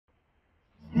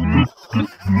Hey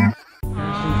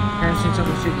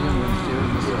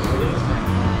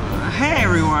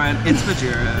everyone, it's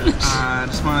Majira.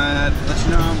 Just want to let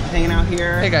you know I'm hanging out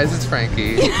here. Hey guys, it's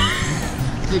Frankie.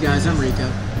 Hey guys, I'm Rika.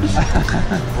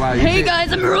 Wow, hey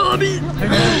guys, I'm Robbie.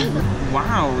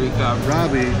 Wow, Rika.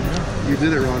 Robbie, you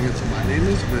did it wrong. It's my name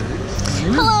is Bix.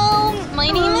 Hello, my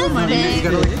name is Bix. You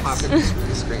gotta like pop it in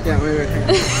the screen. Yeah, wait.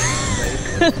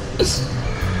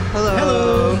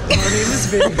 Hello. Our name is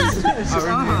Bix.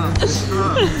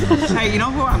 Hey, you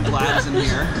know who I'm glad is in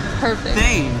here? Perfect.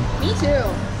 Thane. Me too.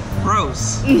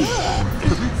 Gross.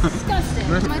 Disgusting.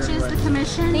 How much is the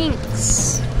commission?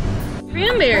 Thanks.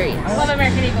 Cranberry. I love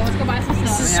American Eagle. Let's go buy some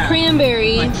stuff. This is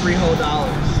cranberry. Like $3 whole.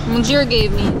 Majira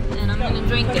gave me, and I'm gonna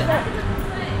drink it.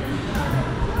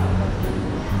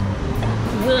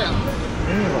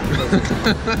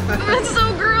 That's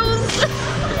so gross.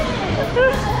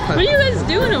 What are you guys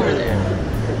doing over there?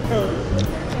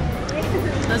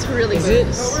 That's really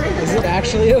gross. Is it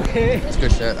actually okay? It's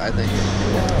good shit, I think.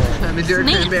 Majira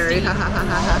cranberry.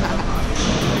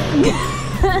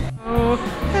 Oh,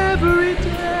 every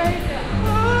day.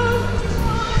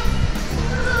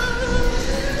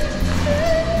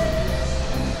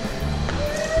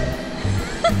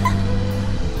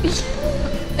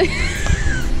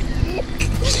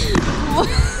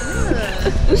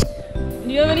 Do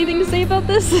you have anything to say about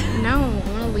this? No, I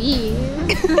want to leave.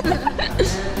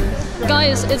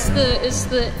 Guys, it's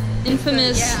the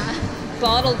infamous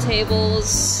bottle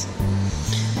tables.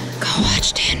 Go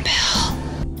watch Dan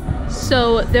Bell.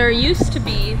 So there used to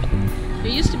be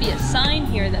a sign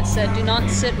here that said do not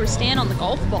sit or stand on the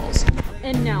golf balls,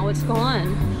 and now it's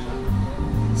gone.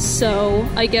 So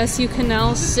I guess you can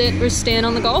now sit or stand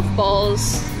on the golf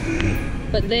balls,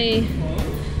 but they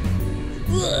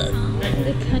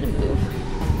kind of move.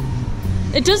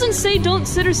 It doesn't say don't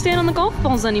sit or stand on the golf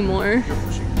balls anymore.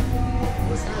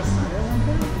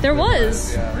 There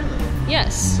was.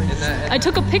 Yes. I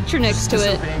took a picture next to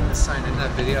it. The sign in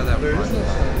that video that we watched.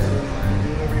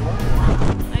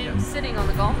 I am sitting on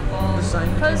the golf ball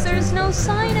because there's no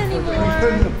sign anymore.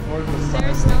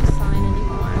 There's no sign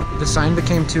anymore. The sign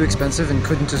became too expensive and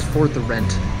couldn't afford the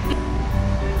rent.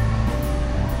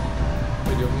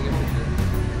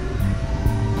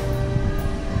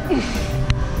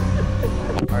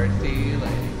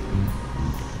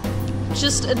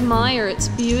 Just admire its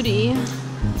beauty.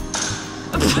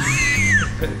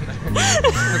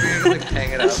 Like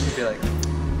hang it up and be like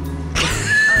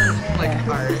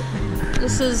art.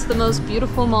 This is the most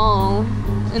beautiful mall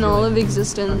in all of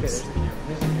existence.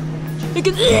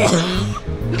 This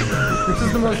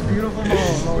is the most beautiful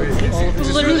mall.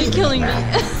 It's literally killing me.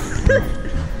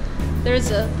 There's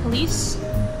a police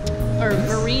or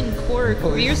Marine Corps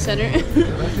Career Center.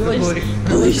 Police. The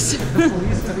police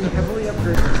to be heavily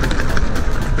upgraded.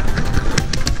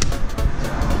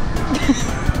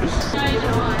 I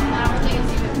don't think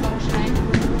it's even functioning.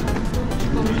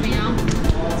 Focus me out.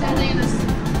 It's anything in this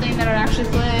thing that would actually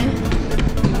play.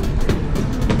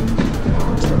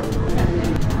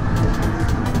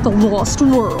 The Lost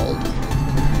World.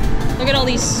 Look at all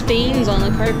these stains on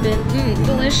the carpet.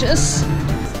 Delicious.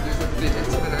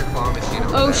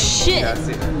 Oh shit!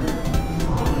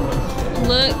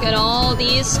 Look at all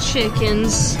these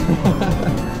chickens.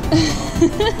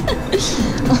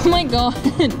 Oh my god.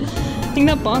 I think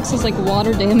that box has like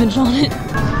water damage on it.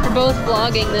 We're both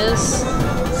vlogging this.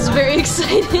 This is very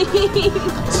exciting.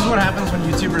 This is what happens when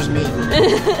YouTubers meet.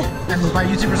 And by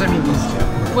YouTubers I mean these two.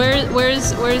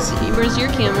 Where's your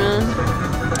camera?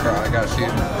 Bro, I gotta shoot.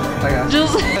 I got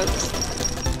Just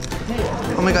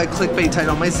oh my god, clickbait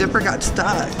title. My zipper got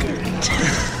stuck.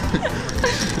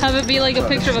 have it be like a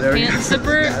picture of a pants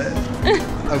zipper.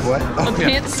 A what? Oh, A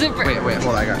pants zipper. Wait,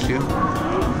 hold on, I got you.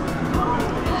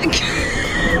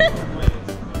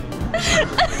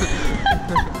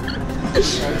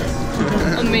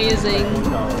 Amazing.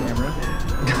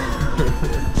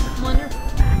 Wonderful.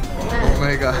 Oh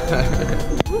my god.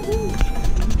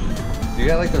 You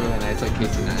got like the really nice like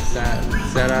Casey Neistat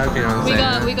setup, you know what I'm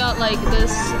saying? We got like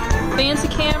this fancy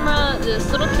camera,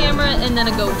 this little camera, and then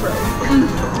a GoPro.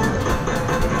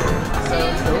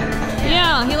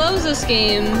 Yeah, he loves this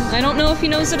game. I don't know if he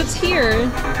knows that it's here.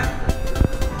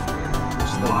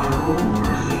 Wow.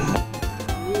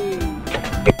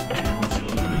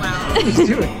 What he's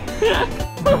doing?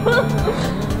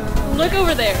 Look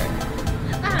over there.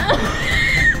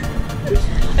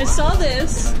 I saw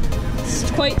this.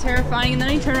 It's quite terrifying, and then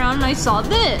I turned around and I saw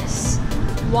this.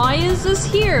 Why is this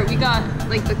here? We got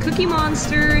like the Cookie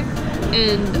Monster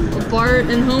and Bart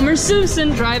and Homer Simpson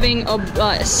driving a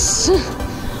bus.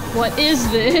 What is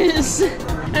this?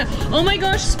 Oh my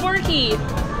gosh, Sparky!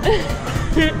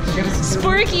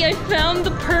 Sporky, I found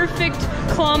the perfect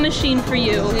claw machine for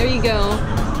you. There you go.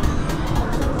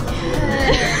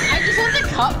 I just want the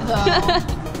cup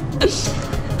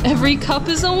though. Every cup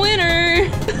is a winner.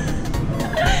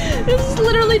 This is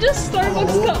literally just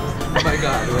Starbucks cups. Oh my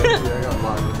god, wait, I got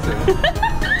locked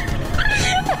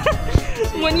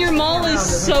too. When your mall is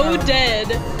so dead.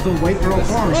 The white girl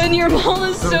farm. When your mall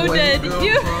is so dead,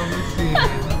 you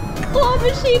claw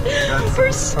machine for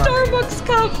Starbucks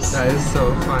cups. That is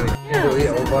so funny. Yeah. Really,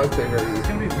 old bugs ain't ready. It's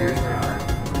gonna be very hard.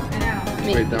 I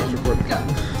know. Wait, that was recording.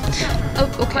 Oh,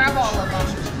 okay. Grab all of them.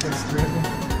 That's 3 of them.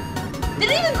 They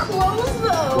didn't even close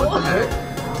though. What the heck?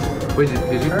 Wait,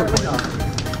 did you put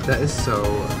that is so...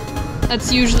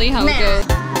 That's usually how it goes.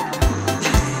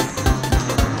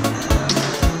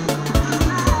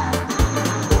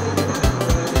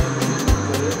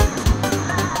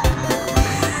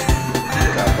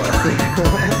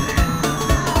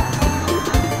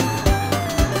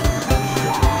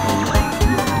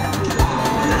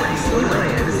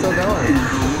 It's still going.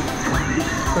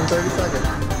 It's been 30 seconds.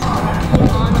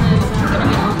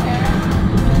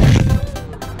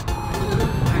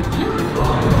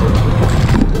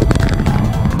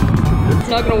 It's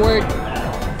not gonna work.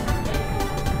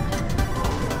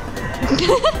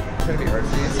 It's gonna be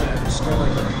artsy.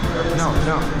 No.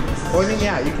 Well, I mean,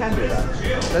 yeah, you can do that.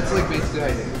 That's like basically how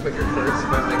you put your first,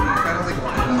 but like you kind of like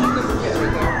line it up the rules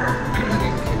right there, and then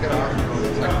you kick it off and go to the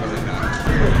second one and back.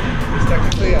 There's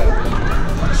technically a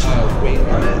weight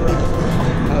on it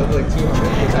of like 200,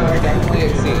 which I would definitely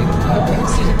exceed. I've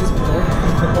exceeded this before.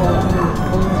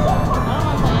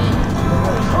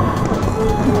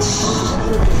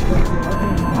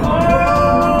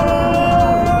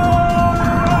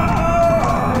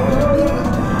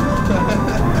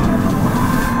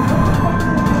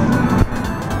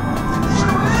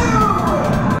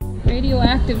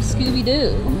 Radioactive Scooby-Doo.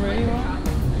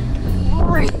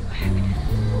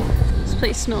 This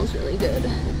place smells really good.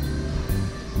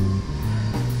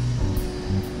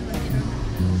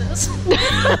 This.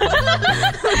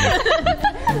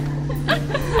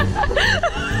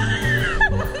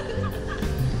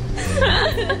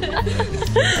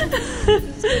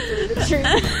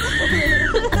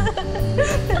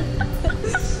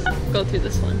 Go through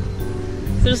this one.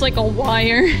 There's like a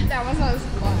wire. That was not as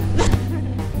fun.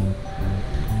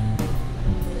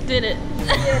 Did it.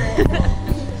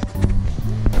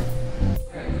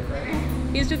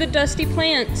 These are the dusty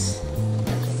plants.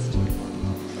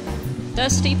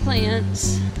 Dusty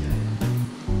plants.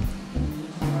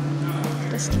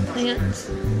 Dusty plants.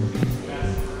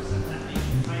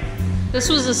 This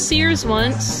was a Sears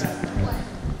once.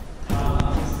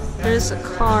 There's a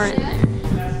car in there.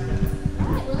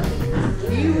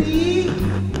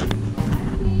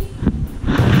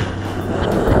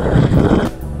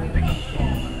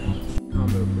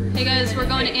 Hey guys, we're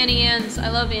going to Anse. I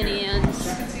love Anse.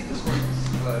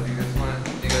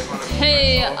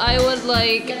 Hey, I would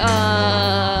like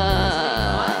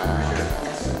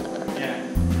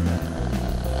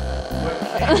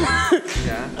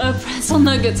a pretzel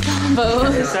nuggets combo.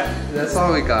 That's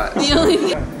all we got. The only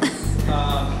thing.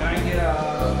 Can I get a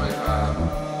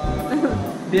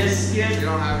biscuit? We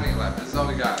don't have any left. This is all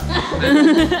we got.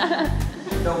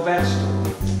 No vegetables.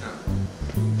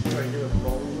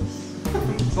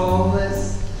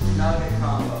 Boneless nugget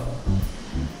combo.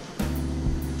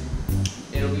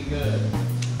 It'll be good.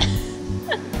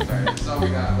 Sorry, that's all we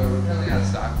got, but we're really out of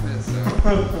stock of it, so.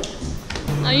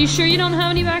 Are you sure you don't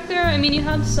have any back there? I mean, you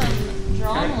have some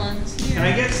drawn ones here. Can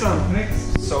I get soda? Can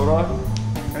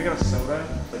I get a soda?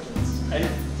 Can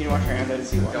you wash your hands? I didn't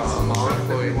see one. Some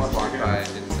employees walked by and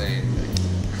didn't say anything.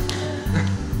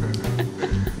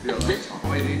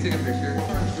 Wait, did you take a picture?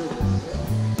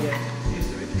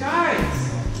 Guys!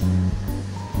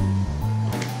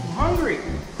 I'm hungry.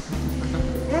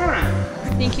 Come on. I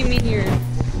think you mean you're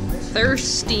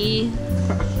thirsty.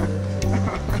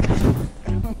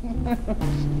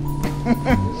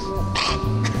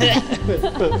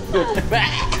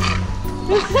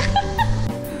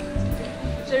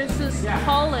 There's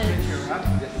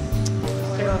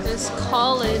this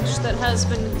college that has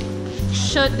been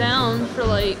shut down for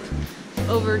like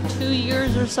over 2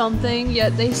 years or something,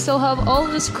 yet they still have all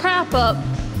this crap up.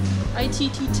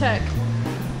 ITT Tech.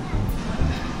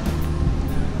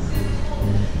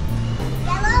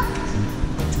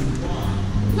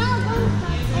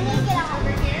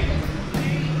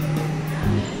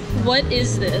 What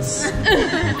is this?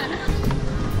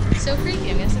 So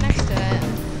freaky, I'm gonna sit next to it.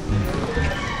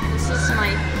 This is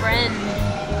my friend.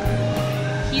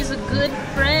 He's a good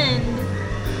friend.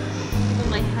 Oh,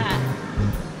 my hat.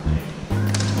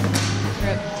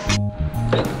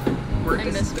 Rip. I'm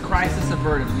missed The crisis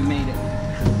averted. We made it.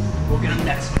 We'll get him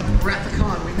next. We're at the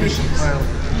con. We made it.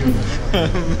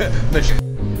 Mission.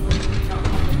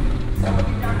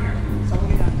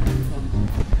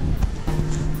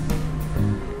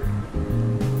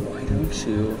 Why don't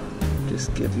you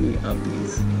just give me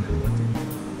uppies?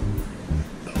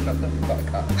 Shut the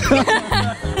fuck up.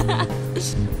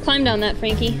 Climb down that,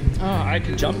 Frankie. Oh, I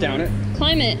can jump down it.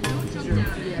 Climb it.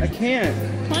 I can't.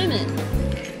 Climb it.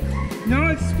 No,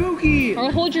 it's spooky.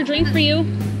 I'll hold your drink for you.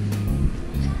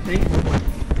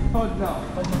 Oh no.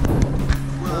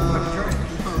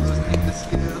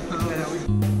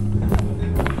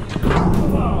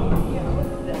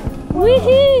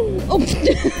 Woohoo! Oh.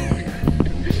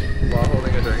 While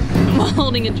holding a drink. While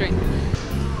holding a drink.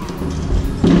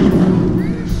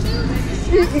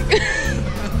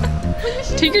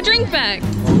 Take your drink back.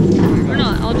 Or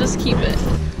not, I'll just keep it.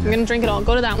 I'm gonna drink it all.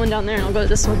 Go to that one down there and I'll go to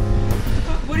this one.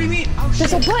 What do you mean? Oh,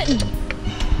 There's a button!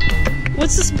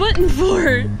 What's this button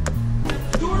for?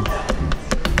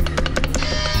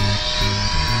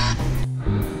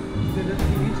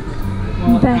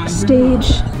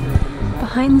 Backstage.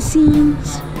 Behind the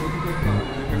scenes. Here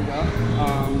we go.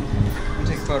 We'll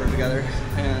take a photo together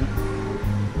and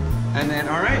then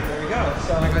all right, there we go.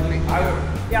 So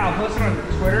I'll post it on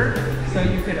Twitter so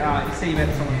you could say you met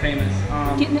someone famous.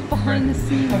 Getting it behind the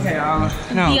scenes. Okay,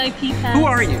 no. VIP pass. Who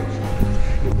are you?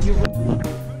 You're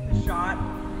the shot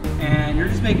and you're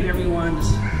just making everyone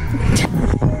just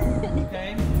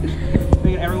okay?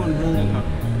 Making everyone really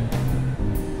uncomfortable.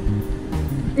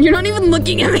 You're not even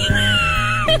looking at me.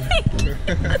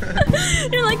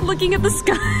 You're like looking at the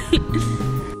sky.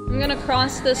 I'm gonna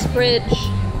cross this bridge.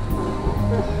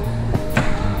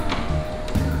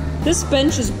 This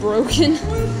bench is broken.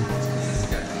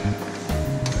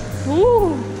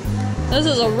 Ooh, this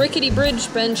is a rickety bridge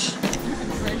bench.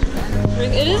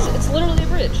 It is, it's literally a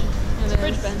bridge. It's a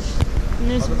bridge bench.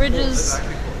 And there's bridges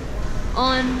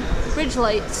on bridge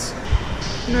lights.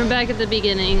 And we're back at the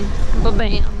beginning.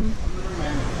 Ba-bam.